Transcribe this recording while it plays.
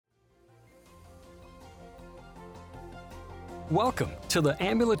Welcome to the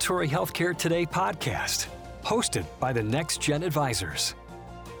Ambulatory Healthcare Today podcast, hosted by the Next Gen Advisors.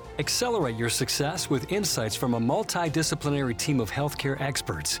 Accelerate your success with insights from a multidisciplinary team of healthcare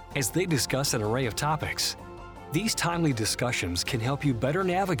experts as they discuss an array of topics. These timely discussions can help you better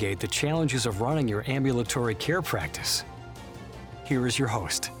navigate the challenges of running your ambulatory care practice. Here is your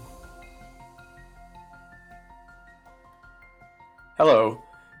host. Hello,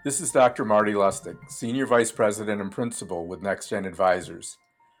 this is Dr. Marty Lustig, Senior Vice President and Principal with Next Gen Advisors.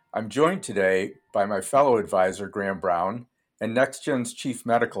 I'm joined today by my fellow advisor, Graham Brown, and Next Gen's Chief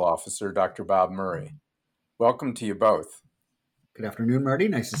Medical Officer, Dr. Bob Murray. Welcome to you both. Good afternoon, Marty.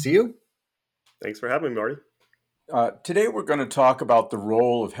 Nice to see you. Thanks for having me, Marty. Today we're going to talk about the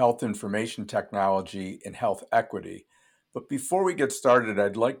role of health information technology in health equity. But before we get started,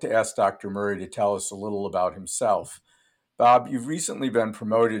 I'd like to ask Dr. Murray to tell us a little about himself. Bob, you've recently been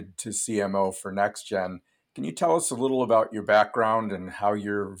promoted to CMO for NextGen. Can you tell us a little about your background and how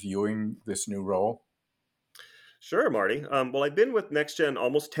you're viewing this new role? Sure, Marty. Well, I've been with NextGen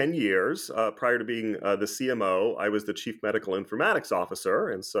almost 10 years. Prior to being the CMO, I was the Chief Medical Informatics Officer.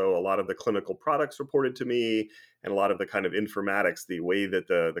 And so a lot of the clinical products reported to me and a lot of the kind of informatics, the way that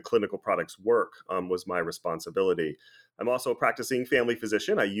the clinical products work was my responsibility. I'm also a practicing family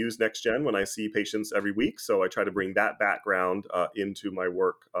physician. I use NextGen when I see patients every week. So I try to bring that background into my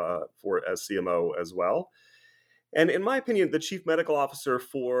work as CMO as well. And in my opinion, the chief medical officer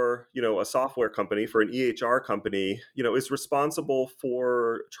for, a software company, for an EHR company, is responsible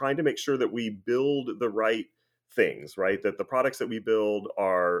for trying to make sure that we build the right things, right? That the products that we build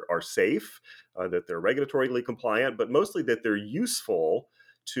are safe, that they're regulatorily compliant, but mostly that they're useful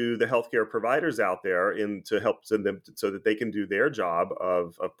to the healthcare providers out there to help send them so that they can do their job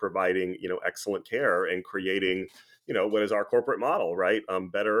of providing, excellent care and creating, what is our corporate model, right?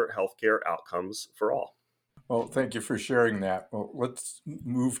 Better healthcare outcomes for all. Well, thank you for sharing that. Well, let's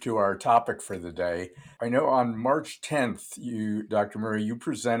move to our topic for the day. I know on March 10th, Dr. Murray, you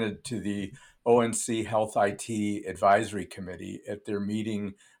presented to the ONC Health IT Advisory Committee at their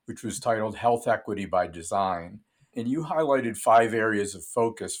meeting, which was titled Health Equity by Design. And you highlighted 5 areas of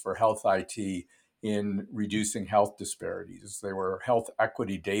focus for health IT in reducing health disparities. They were health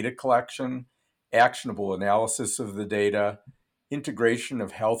equity data collection, actionable analysis of the data, integration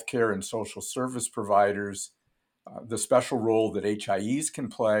of healthcare and social service providers, the special role that HIEs can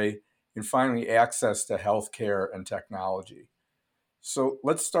play, and finally, access to healthcare and technology. So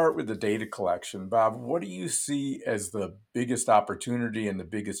let's start with the data collection. Bob, what do you see as the biggest opportunity and the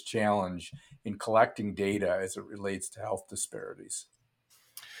biggest challenge in collecting data as it relates to health disparities?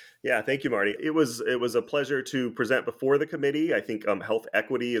 Yeah, thank you, Marty. It was a pleasure to present before the committee. I think health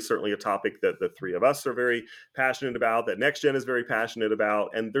equity is certainly a topic that the three of us are very passionate about, that NextGen is very passionate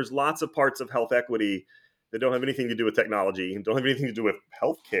about, and there's lots of parts of health equity that don't have anything to do with technology and don't have anything to do with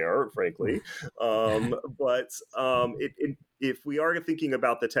healthcare, frankly. If we are thinking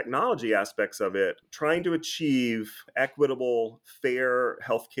about the technology aspects of it, trying to achieve equitable, fair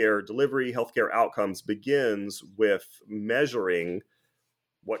healthcare delivery, healthcare outcomes begins with measuring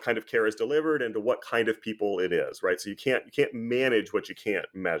what kind of care is delivered and to what kind of people it is, right? So you can't manage what you can't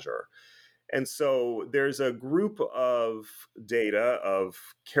measure. And so there's a group of data of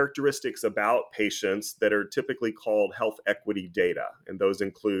characteristics about patients that are typically called health equity data. And those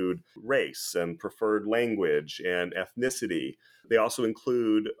include race and preferred language and ethnicity. They also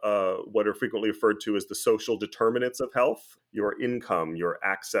include what are frequently referred to as the social determinants of health, your income, your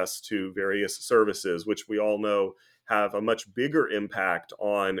access to various services, which we all know have a much bigger impact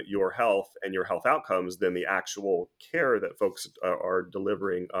on your health and your health outcomes than the actual care that folks are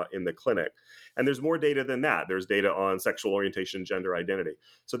delivering in the clinic. And there's more data than that. There's data on sexual orientation, gender identity.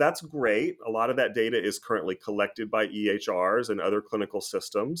 So that's great. A lot of that data is currently collected by EHRs and other clinical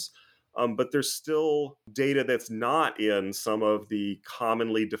systems. But there's still data that's not in some of the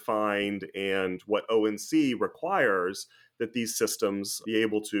commonly defined and what ONC requires that these systems be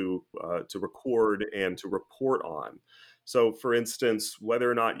able to record and to report on. So, for instance, whether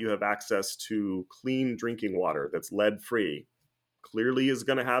or not you have access to clean drinking water that's lead-free clearly is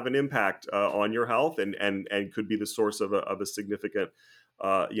going to have an impact on your health and could be the source of a significant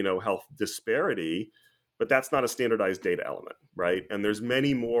health disparity. But that's not a standardized data element, right? And there's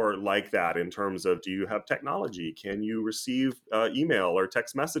many more like that in terms of, do you have technology? Can you receive email or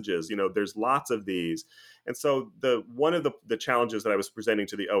text messages? There's lots of these. And so one of the challenges that I was presenting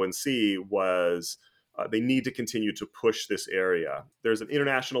to the ONC was they need to continue to push this area. There's an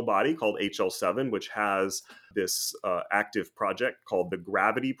international body called HL7, which has this active project called the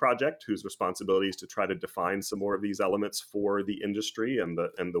Gravity Project, whose responsibility is to try to define some more of these elements for the industry and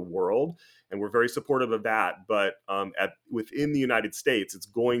the world. And we're very supportive of that. But within the United States, it's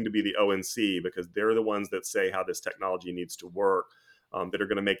going to be the ONC, because they're the ones that say how this technology needs to work, that are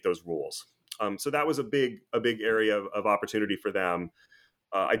going to make those rules. So that was a big area of opportunity for them.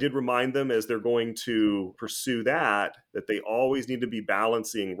 I did remind them, as they're going to pursue that they always need to be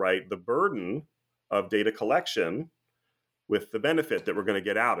balancing, right, the burden of data collection with the benefit that we're going to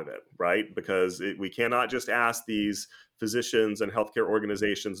get out of it, right? Because we cannot just ask these physicians and healthcare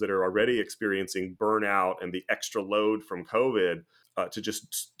organizations that are already experiencing burnout and the extra load from COVID to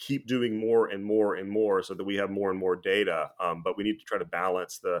just keep doing more and more and more so that we have more and more data. But we need to try to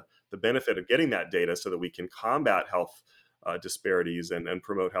balance the benefit of getting that data so that we can combat health disparities and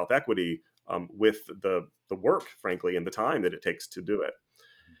promote health equity with the work, frankly, and the time that it takes to do it.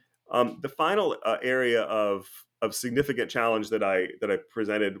 The final area of significant challenge that I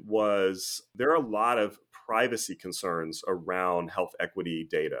presented was there are a lot of privacy concerns around health equity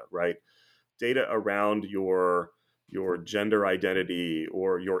data, right? Data around your gender identity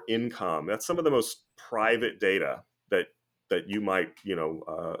or your income. That's some of the most private data that you might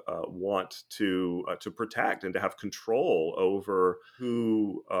want to protect and to have control over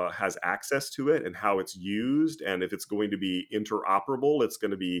who has access to it and how it's used, and if it's going to be interoperable, it's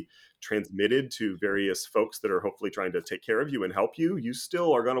going to be transmitted to various folks that are hopefully trying to take care of you and help you. You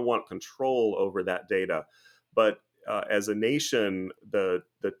still are going to want control over that data, but as a nation, the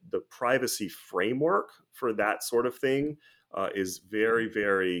privacy framework for that sort of thing is very,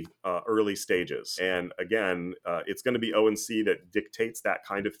 very early stages. And again, it's going to be ONC that dictates that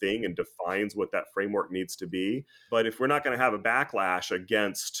kind of thing and defines what that framework needs to be. But if we're not going to have a backlash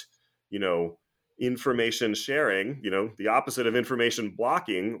against, information sharing, the opposite of information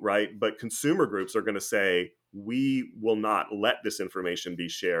blocking, right? But consumer groups are going to say, we will not let this information be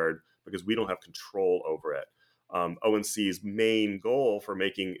shared because we don't have control over it. ONC's main goal for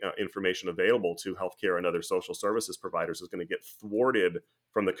making information available to healthcare and other social services providers is going to get thwarted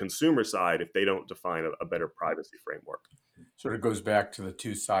from the consumer side if they don't define a better privacy framework. Sort of goes back to the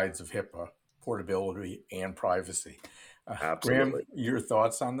two sides of HIPAA, portability and privacy. Absolutely. Graham, your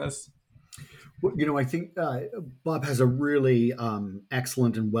thoughts on this? Well, I think Bob has a really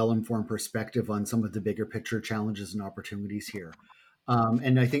excellent and well-informed perspective on some of the bigger picture challenges and opportunities here.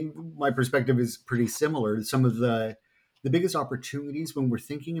 And I think my perspective is pretty similar. Some of the biggest opportunities when we're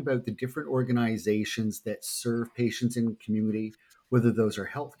thinking about the different organizations that serve patients in the community, whether those are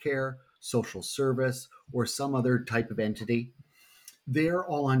healthcare, social service, or some other type of entity, they're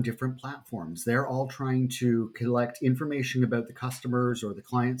all on different platforms. They're all trying to collect information about the customers or the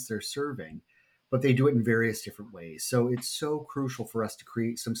clients they're serving, but they do it in various different ways. So it's so crucial for us to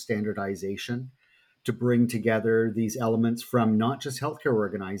create some standardization to bring together these elements from not just healthcare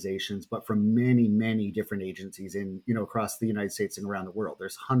organizations, but from many, many different agencies across the United States and around the world.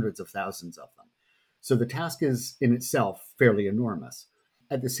 There's hundreds of thousands of them. So the task is in itself fairly enormous.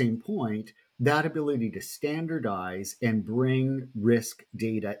 At the same point, that ability to standardize and bring risk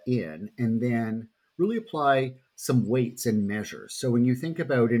data in and then really apply some weights and measures. So when you think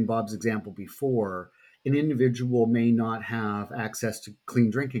about, in Bob's example before, an individual may not have access to clean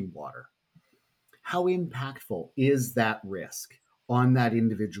drinking water. How impactful is that risk on that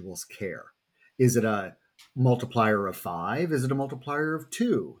individual's care? Is it a multiplier of 5? Is it a multiplier of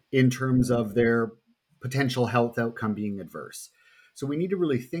 2 in terms of their potential health outcome being adverse? So we need to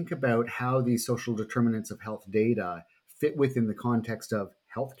really think about how these social determinants of health data fit within the context of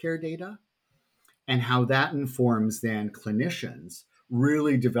healthcare data and how that informs then clinicians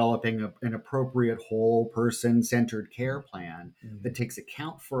really developing an appropriate whole person centered care plan that takes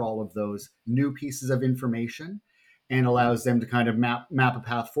account for all of those new pieces of information and allows them to kind of map a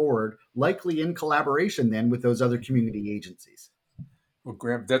path forward, likely in collaboration then with those other community agencies. Well,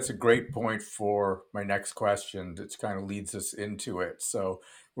 Graham, that's a great point for my next question. That kind of leads us into it. So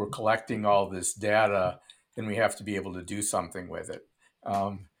we're collecting all this data and we have to be able to do something with it.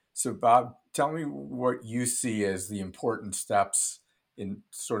 So Bob, tell me what you see as the important steps in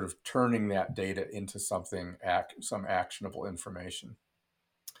sort of turning that data into some actionable information.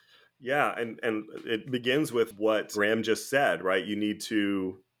 Yeah, and it begins with what Graham just said, right? You need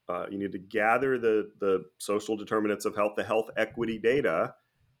to gather the social determinants of health, the health equity data,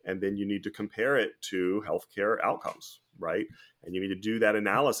 and then you need to compare it to healthcare outcomes, right? And you need to do that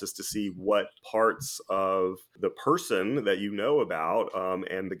analysis to see what parts of the person that you know about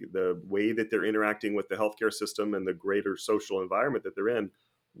and the way that they're interacting with the healthcare system and the greater social environment that they're in,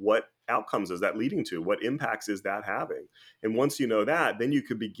 what outcomes is that leading to? What impacts is that having? And once you know that, then you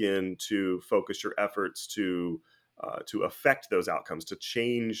could begin to focus your efforts to affect those outcomes, to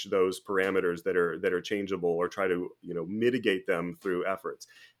change those parameters that are changeable, or try to mitigate them through efforts.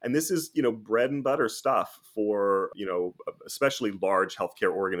 And this is bread and butter stuff for especially large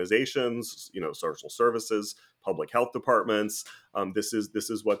healthcare organizations, social services, public health departments. This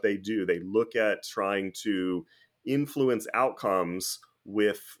is what they do. They look at trying to influence outcomes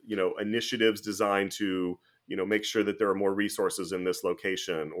with initiatives designed to make sure that there are more resources in this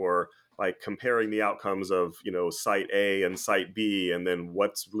location, or by comparing the outcomes of site A and site B, and then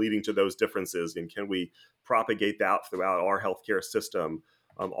what's leading to those differences, and can we propagate that throughout our healthcare system.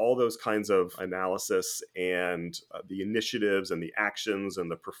 All those kinds of analysis and the initiatives and the actions and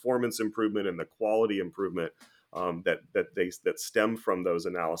the performance improvement and the quality improvement that stem from those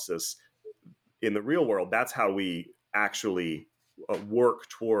analysis in the real world. That's how we actually work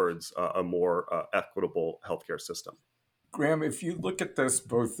towards a more equitable healthcare system. Graham, if you look at this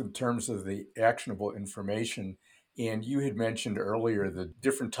both in terms of the actionable information, and you had mentioned earlier the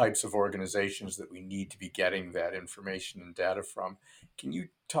different types of organizations that we need to be getting that information and data from, can you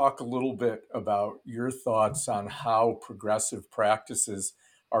talk a little bit about your thoughts on how progressive practices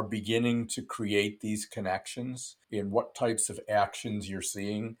are beginning to create these connections, and what types of actions you're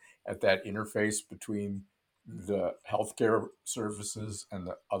seeing at that interface between the healthcare services and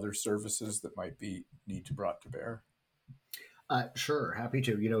the other services that might need to be brought to bear? Sure, happy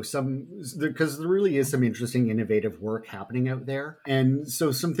to. Because there really is some interesting, innovative work happening out there. And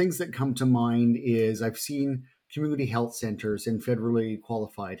so some things that come to mind is I've seen community health centers and federally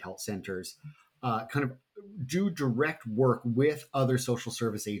qualified health centers kind of do direct work with other social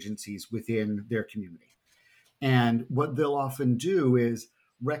service agencies within their community. And what they'll often do is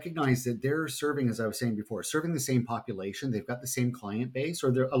recognize that they're serving, as I was saying before, serving the same population. They've got the same client base,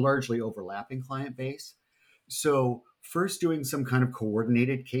 or they're a largely overlapping client base. So first doing some kind of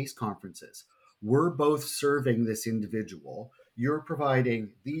coordinated case conferences. We're both serving this individual. You're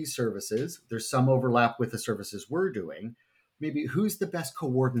providing these services. There's some overlap with the services we're doing. Maybe who's the best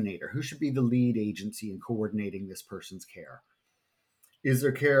coordinator? Who should be the lead agency in coordinating this person's care? Is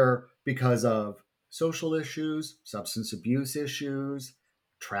there care because of social issues, substance abuse issues,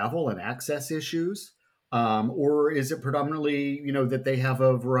 travel and access issues? Or is it predominantly, that they have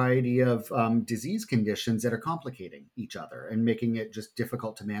a variety of disease conditions that are complicating each other and making it just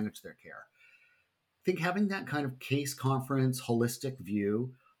difficult to manage their care? I think having that kind of case conference, holistic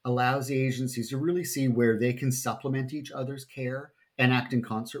view allows the agencies to really see where they can supplement each other's care and act in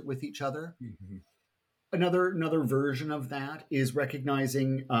concert with each other. Mm-hmm. Another version of that is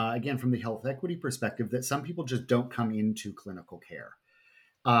recognizing, again, from the health equity perspective, that some people just don't come into clinical care.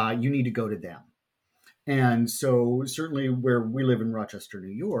 You need to go to them. And so certainly where we live in Rochester, New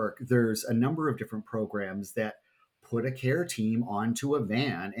York, there's a number of different programs that put a care team onto a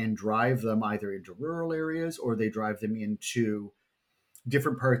van and drive them either into rural areas, or they drive them into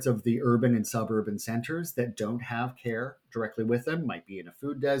different parts of the urban and suburban centers that don't have care directly with them, might be in a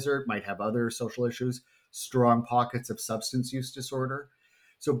food desert, might have other social issues, strong pockets of substance use disorder.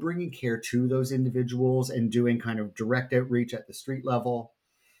 So bringing care to those individuals and doing kind of direct outreach at the street level,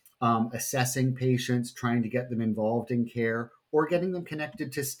 assessing patients, trying to get them involved in care, or getting them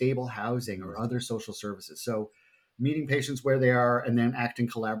connected to stable housing or other social services. So meeting patients where they are and then acting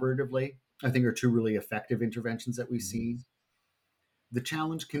collaboratively, I think, are two really effective interventions that we see. The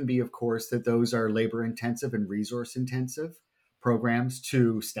challenge can be, of course, that those are labor intensive and resource intensive programs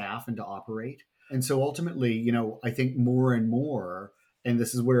to staff and to operate. And so ultimately, I think more and more, and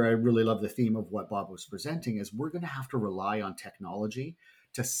this is where I really love the theme of what Bob was presenting, is we're going to have to rely on technology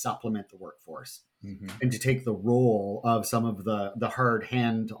to supplement the workforce, mm-hmm. and to take the role of some of the hard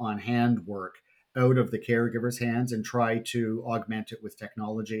hand-on-hand work out of the caregiver's hands and try to augment it with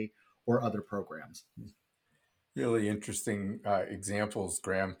technology or other programs. Really interesting examples,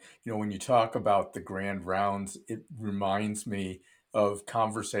 Graham. When you talk about the grand rounds, it reminds me of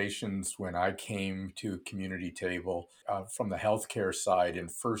conversations when I came to community table from the healthcare side and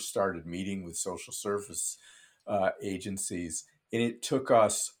first started meeting with social service agencies. And it took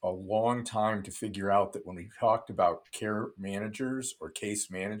us a long time to figure out that when we talked about care managers or case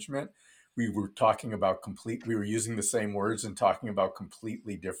management, we were talking about we were using the same words and talking about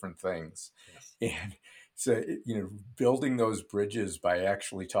completely different things. Yes. And so, building those bridges by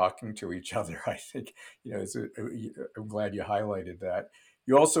actually talking to each other, I think, I'm glad you highlighted that.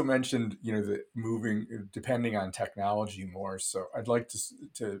 You also mentioned, the moving, depending on technology more. So I'd like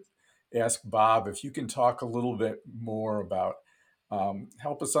to ask Bob if you can talk a little bit more about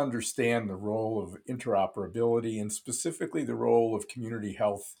Help us understand the role of interoperability and specifically the role of community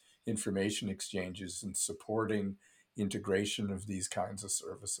health information exchanges in supporting integration of these kinds of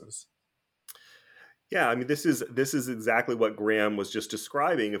services. Yeah, I mean, this is exactly what Graham was just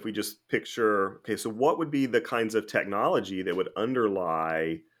describing. If we just picture, okay, so what would be the kinds of technology that would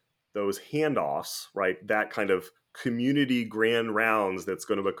underlie those handoffs, right? That kind of community grand rounds that's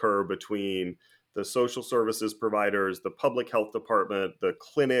going to occur between the social services providers, the public health department, the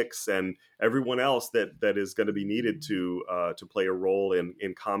clinics, and everyone else that is going to be needed to play a role in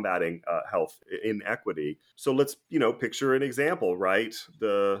combating health inequity. So let's picture an example, right?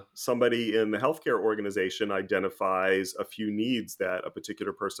 Somebody in the healthcare organization identifies a few needs that a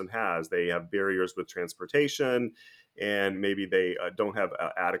particular person has. They have barriers with transportation, and maybe they don't have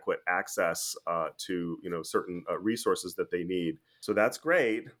adequate access to certain resources that they need. So that's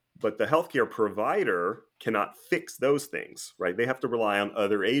great. But the healthcare provider cannot fix those things, right? They have to rely on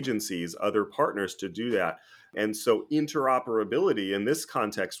other agencies, other partners to do that. And so interoperability in this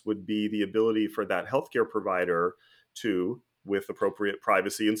context would be the ability for that healthcare provider to, with appropriate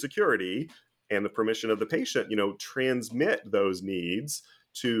privacy and security and the permission of the patient, transmit those needs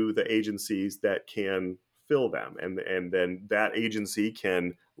to the agencies that can fill them, and then that agency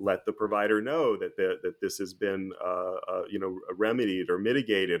can let the provider know that this has been remedied or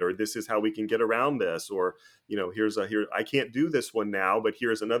mitigated, or this is how we can get around this, or here I can't do this one now, but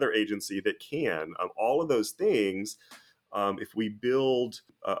here's another agency that can. All of those things, if we build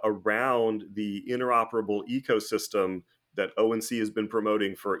around the interoperable ecosystem that ONC has been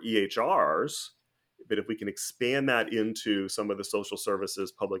promoting for EHRs. But if we can expand that into some of the social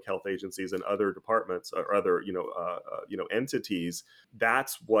services, public health agencies, and other departments or other entities,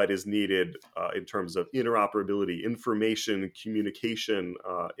 that's what is needed in terms of interoperability, information, communication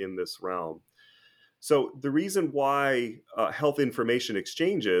in this realm. So the reason why health information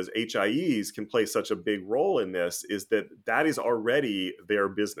exchanges, HIEs, can play such a big role in this is that is already their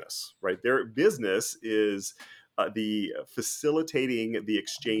business, right? Their business is the facilitating the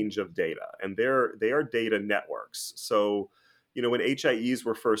exchange of data, and they are data networks. So, when HIEs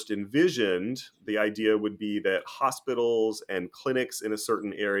were first envisioned, the idea would be that hospitals and clinics in a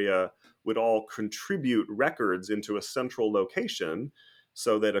certain area would all contribute records into a central location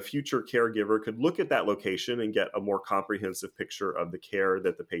so that a future caregiver could look at that location and get a more comprehensive picture of the care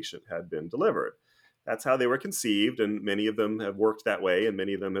that the patient had been delivered. That's how they were conceived, and many of them have worked that way, and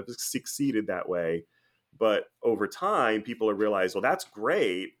many of them have succeeded that way. But over time, people have realized, well, that's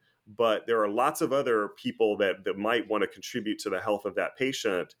great, but there are lots of other people that might want to contribute to the health of that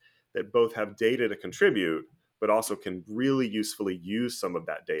patient that both have data to contribute, but also can really usefully use some of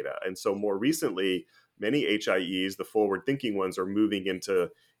that data. And so more recently, many HIEs, the forward-thinking ones, are moving into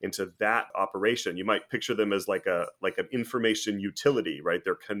that operation. You might picture them as like an information utility, right?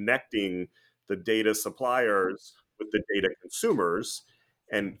 They're connecting the data suppliers with the data consumers.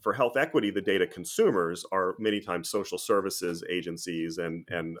 And for health equity, the data consumers are many times social services agencies and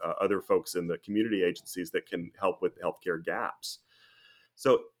other folks in the community agencies that can help with healthcare gaps.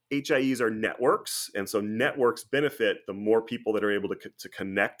 So HIEs are networks, and so networks benefit the more people that are able to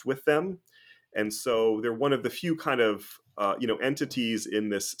connect with them. And so they're one of the few kind of entities in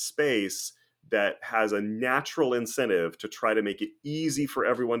this space that has a natural incentive to try to make it easy for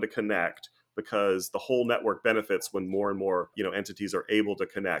everyone to connect, because the whole network benefits when more and more entities are able to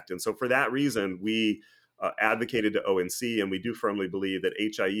connect. And so for that reason, we advocated to ONC, and we do firmly believe that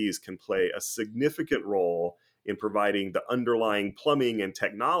HIEs can play a significant role in providing the underlying plumbing and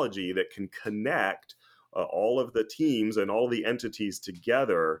technology that can connect all of the teams and all the entities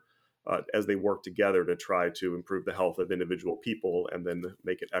together as they work together to try to improve the health of individual people and then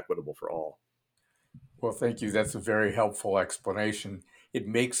make it equitable for all. Well, thank you. That's a very helpful explanation. It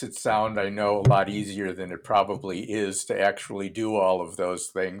makes it sound, I know, a lot easier than it probably is to actually do all of those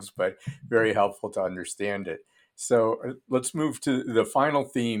things, but very helpful to understand it. So let's move to the final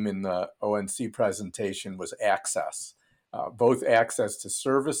theme in the ONC presentation was access, both access to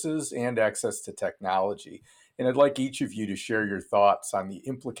services and access to technology. And I'd like each of you to share your thoughts on the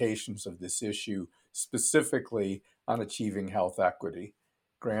implications of this issue, specifically on achieving health equity.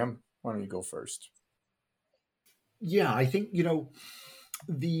 Graham, why don't you go first? Yeah, I think,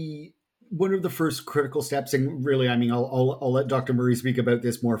 the one of the first critical steps, and really, I mean, I'll let Dr. Murray speak about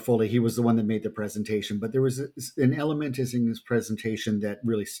this more fully. He was the one that made the presentation, but there was an element in his presentation that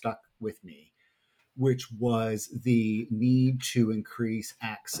really stuck with me, which was the need to increase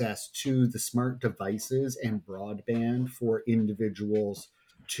access to the smart devices and broadband for individuals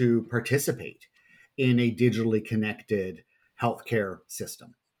to participate in a digitally connected healthcare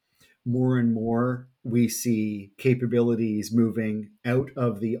system. more and more we see capabilities moving out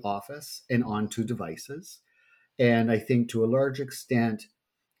of the office and onto devices. And I think to a large extent,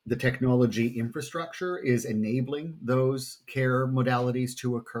 the technology infrastructure is enabling those care modalities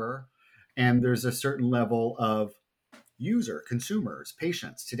to occur. And there's a certain level of consumers,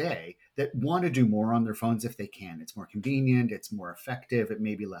 patients today that want to do more on their phones if they can. It's more convenient, it's more effective, it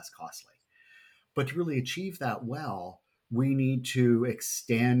may be less costly. But to really achieve that well, we need to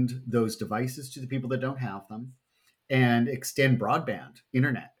extend those devices to the people that don't have them and extend broadband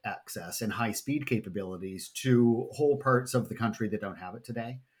internet access and high-speed capabilities to whole parts of the country that don't have it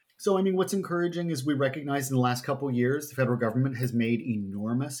today. So, I mean, what's encouraging is we recognize in the last couple of years, the federal government has made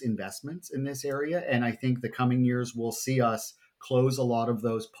enormous investments in this area. And I think the coming years will see us close a lot of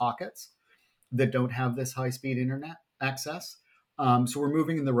those pockets that don't have this high-speed internet access. So we're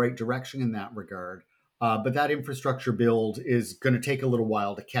moving in the right direction in that regard. But that infrastructure build is going to take a little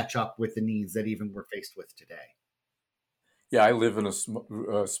while to catch up with the needs that even we're faced with today. Yeah, I live in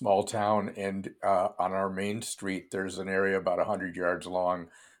a small town, and on our main street, there's an area about 100 yards long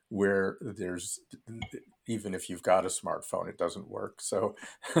where there's, even if you've got a smartphone, it doesn't work. So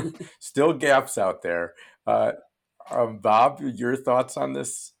still gaps out there. Bob, your thoughts on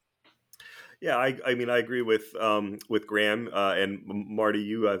this? Yeah, I mean, I agree with Graham and Marty.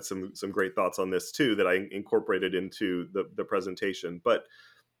 You had some great thoughts on this too that I incorporated into the presentation. But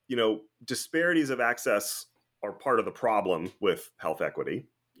disparities of access are part of the problem with health equity,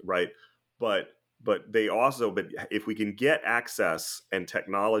 right? But if we can get access and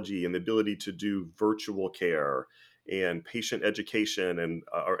technology and the ability to do virtual care and patient education and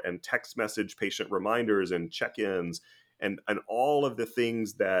text message patient reminders and check-ins and all of the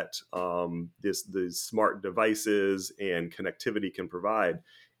things that the smart devices and connectivity can provide,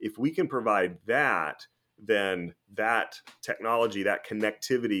 if we can provide that, then that technology, that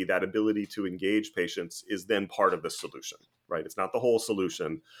connectivity, that ability to engage patients is then part of the solution, right? It's not the whole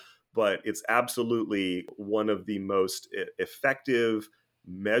solution, but it's absolutely one of the most effective,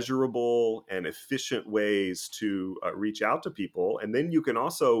 measurable, and efficient ways to reach out to people. And then you can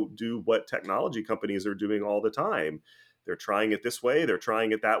also do what technology companies are doing all the time. They're trying it this way, they're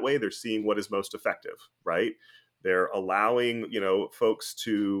trying it that way, they're seeing what is most effective, right? They're allowing, folks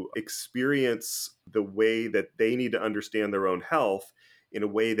to experience the way that they need to understand their own health in a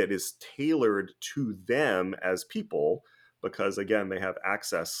way that is tailored to them as people, because again, they have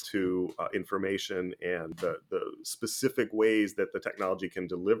access to information and the specific ways that the technology can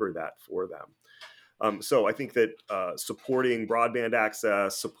deliver that for them. So I think that supporting broadband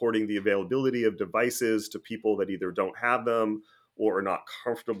access, supporting the availability of devices to people that either don't have them or are not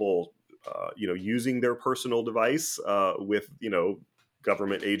comfortable, using their personal device with,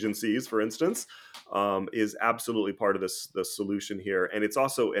 government agencies, for instance, is absolutely part of the solution here. And it's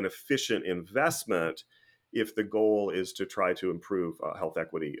also an efficient investment if the goal is to try to improve health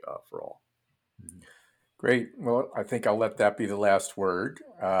equity for all. Great. Well, I think I'll let that be the last word.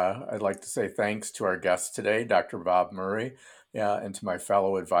 I'd like to say thanks to our guest today, Dr. Bob Murray, and to my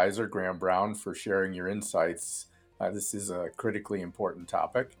fellow advisor, Graham Brown, for sharing your insights. This is a critically important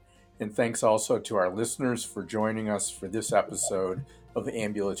topic. And thanks also to our listeners for joining us for this episode of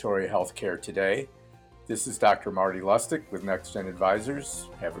Ambulatory Healthcare Today. This is Dr. Marty Lustig with NextGen Advisors.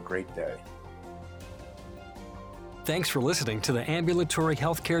 Have a great day. Thanks for listening to the Ambulatory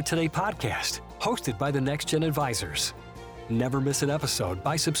Healthcare Today podcast, hosted by the NextGen Advisors. Never miss an episode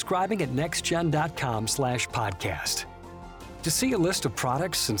by subscribing at nextgen.com/podcast. To see a list of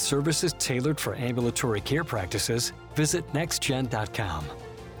products and services tailored for ambulatory care practices, visit nextgen.com.